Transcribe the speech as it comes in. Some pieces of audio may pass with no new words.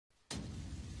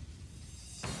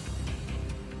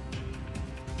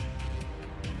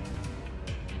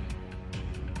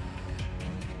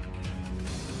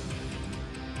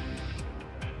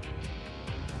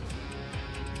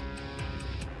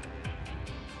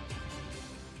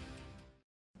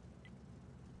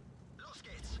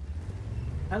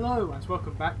Hello and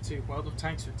welcome back to World of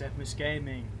Tanks with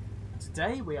DeadMooseGaming.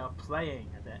 Today we are playing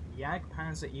the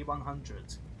Jagdpanzer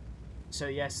E100. So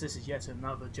yes, this is yet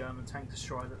another German tank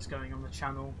destroyer that's going on the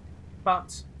channel,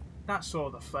 but that's sort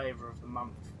of the flavour of the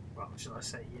month. Well, should I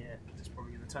say year? It's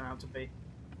probably going to turn out to be.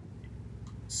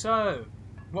 So,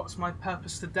 what's my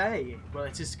purpose today? Well,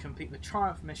 it is to complete the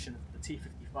Triumph mission of the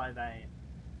T-55A.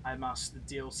 I must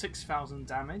deal 6,000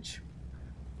 damage,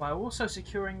 while also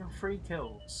securing 3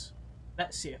 kills.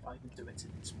 Let's see if I can do it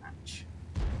in this match.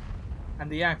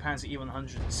 And the Jagdpanzer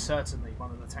E100 is certainly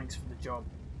one of the tanks for the job.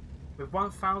 With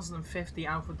 1050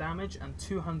 alpha damage and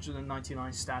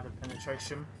 299 standard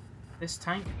penetration, this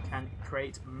tank can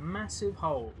create massive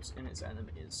holes in its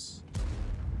enemies.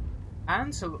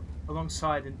 And so,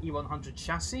 alongside an E100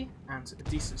 chassis and a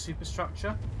decent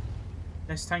superstructure,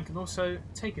 this tank can also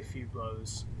take a few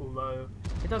blows, although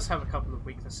it does have a couple of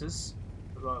weaknesses: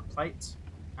 the lower plate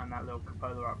and that little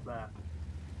cupola up there.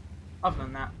 Other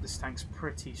than that, this tank's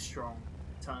pretty strong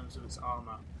in terms of its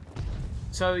armour.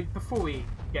 So before we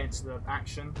get into the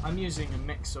action, I'm using a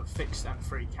mix of fixed and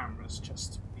free cameras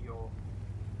just for your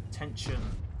attention.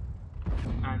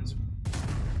 And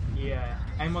yeah,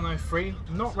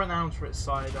 M103, not renowned for its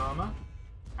side armour,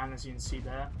 and as you can see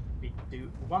there, we do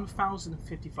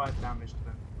 1055 damage to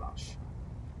them flush.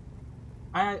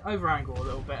 I over-angle a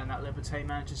little bit and that Liberté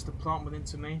manages to plant one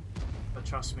into me, but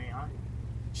trust me, I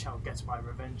shall get my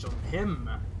revenge on him.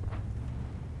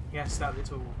 Yes, that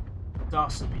little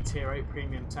dastardly tier 8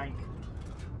 premium tank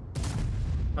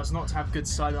does not have good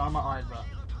side armour either.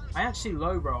 I actually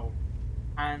low roll,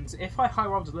 and if I high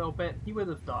rolled a little bit, he would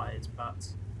have died, but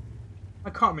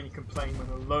I can't really complain when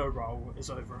a low roll is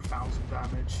over 1000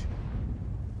 damage.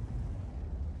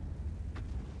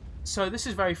 So this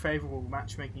is very favourable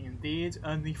matchmaking indeed,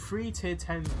 only 3 tier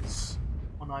 10s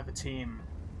on either team,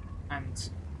 and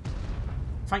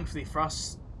thankfully for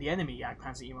us, the enemy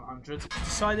Jagdpanzer E100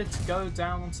 decided to go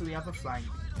down onto the other flank.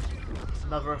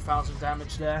 Another 1000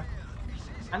 damage there,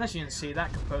 and as you can see,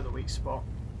 that cupola weak spot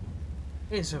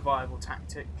is a viable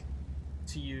tactic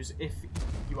to use if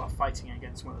you are fighting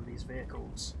against one of these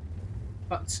vehicles.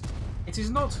 But it is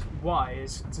not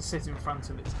wise to sit in front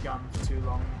of its gun for too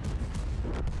long,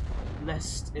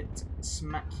 lest it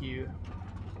smack you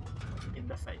in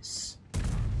the face.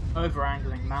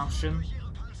 Over-angling Malshin.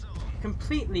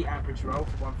 Completely average roll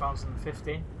for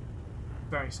 1050.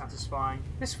 Very satisfying.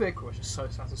 This vehicle is just so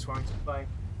satisfying to play.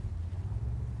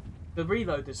 The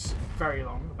reload is very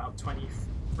long, about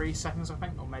 23 seconds I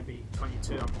think, or maybe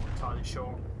 22, I'm not entirely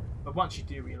sure. But once you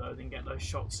do reload and get those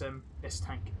shots in, this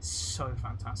tank is so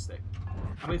fantastic.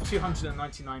 And with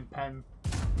 299 pen,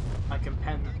 I can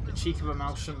pen the cheek of a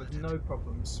Malshin with no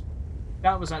problems.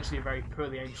 That was actually a very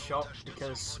poorly aimed shot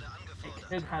because it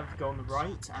could have gone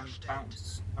right and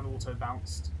bounced, and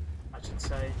auto-bounced, I should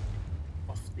say,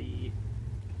 off the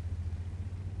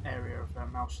area of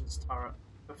Malshin's turret.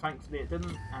 But thankfully it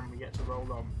didn't, and we get to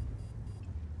roll on.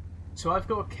 So I've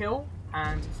got a kill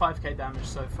and 5k damage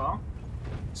so far,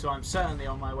 so I'm certainly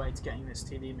on my way to getting this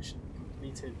TD mission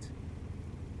completed.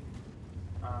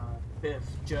 Bit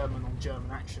of German on German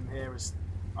action here as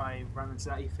I ran into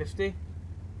that E50,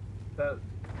 but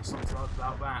it's not to laugh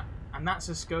about that. And that's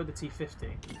a Skoda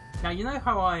T50. Now, you know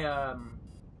how I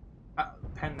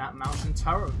pen that Malshin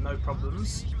turret with no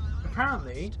problems?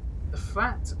 Apparently, the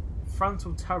flat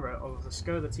frontal turret of the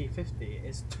Skoda T50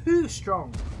 is too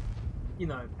strong. You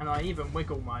know, and I even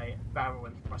wiggle my barrel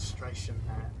in frustration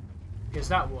there, because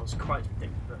that was quite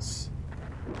ridiculous.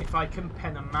 If I can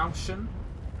pen a Malshin,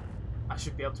 I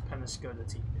should be able to pen a Skoda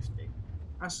T50.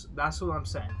 That's all I'm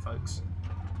saying, folks.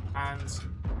 And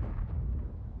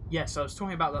yes, I was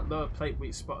talking about that lower plate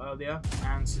weak spot earlier,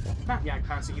 and that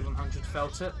Jagdpanzer E100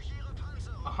 felt it.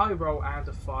 A high roll and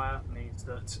a fire means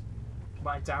that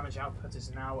my damage output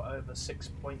is now over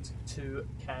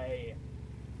 6.2k.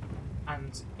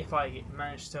 And if I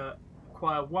manage to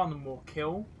acquire one more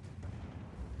kill,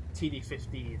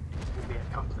 TD50 will be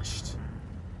accomplished.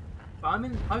 But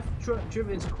I've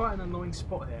driven into quite an annoying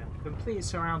spot here, completely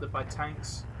surrounded by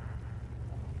tanks,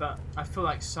 but I feel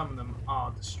like some of them are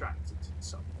distracted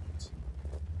somewhat.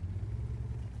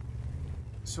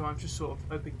 So I'm just sort of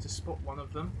hoping to spot one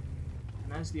of them,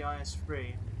 and there's the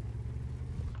IS-3.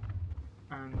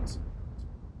 And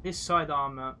his side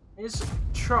armour is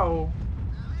troll,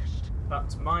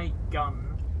 but my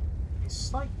gun is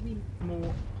slightly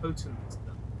more potent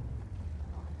than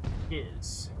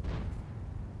his.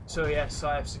 So yes,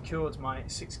 I have secured my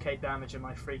 6k damage and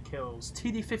my 3 kills.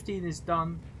 TD15 is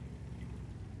done,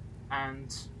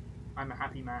 and I'm a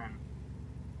happy man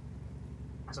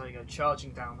as I go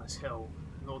charging down this hill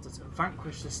in order to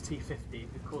vanquish this T-50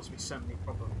 who caused me so many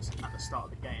problems at the start of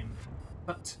the game.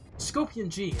 But Scorpion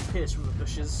G appears from the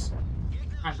bushes,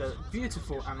 and a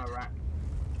beautiful ammo rack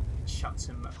shuts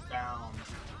him down.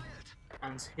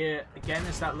 And here again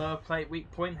is that lower plate weak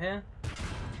point here.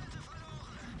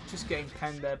 Just getting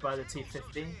penned there by the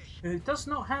T-50, who does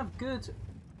not have good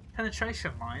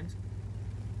penetration, mind.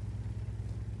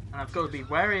 And I've got to be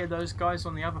wary of those guys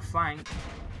on the other flank.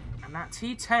 And that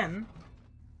T-10,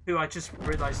 who I just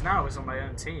realised now is on my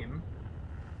own team,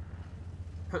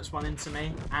 puts one into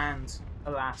me, and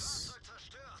alas,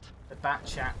 the Bat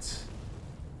Chat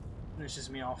finishes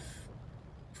me off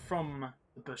from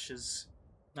the bushes.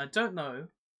 And I don't know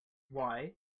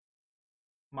why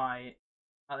my...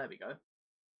 Oh, there we go.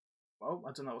 Well,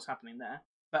 I don't know what's happening there.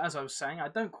 But as I was saying, I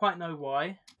don't quite know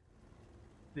why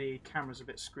the camera's a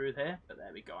bit screwed here. But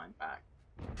there we go, I'm back.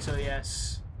 So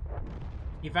yes,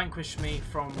 he vanquished me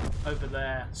from over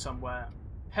there somewhere,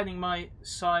 heading my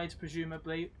side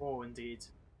presumably, or indeed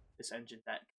this engine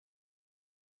deck.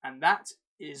 And that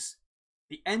is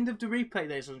the end of the replay,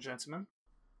 ladies and gentlemen.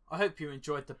 I hope you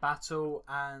enjoyed the battle,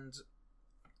 and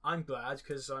I'm glad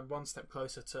because I'm one step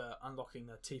closer to unlocking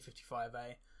the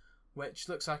T-55A, which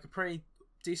looks like a pretty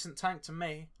decent tank to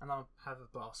me, and I'll have a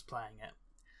blast playing it.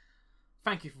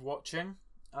 Thank you for watching.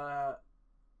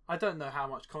 I don't know how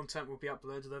much content will be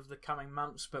uploaded over the coming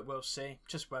months, but we'll see,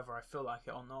 just whether I feel like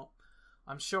it or not.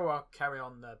 I'm sure I'll carry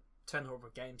on the 10 Horrible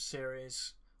Games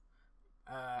series,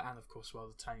 and of course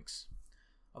World of Tanks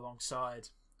alongside.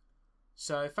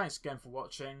 So thanks again for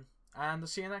watching, and I'll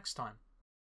see you next time.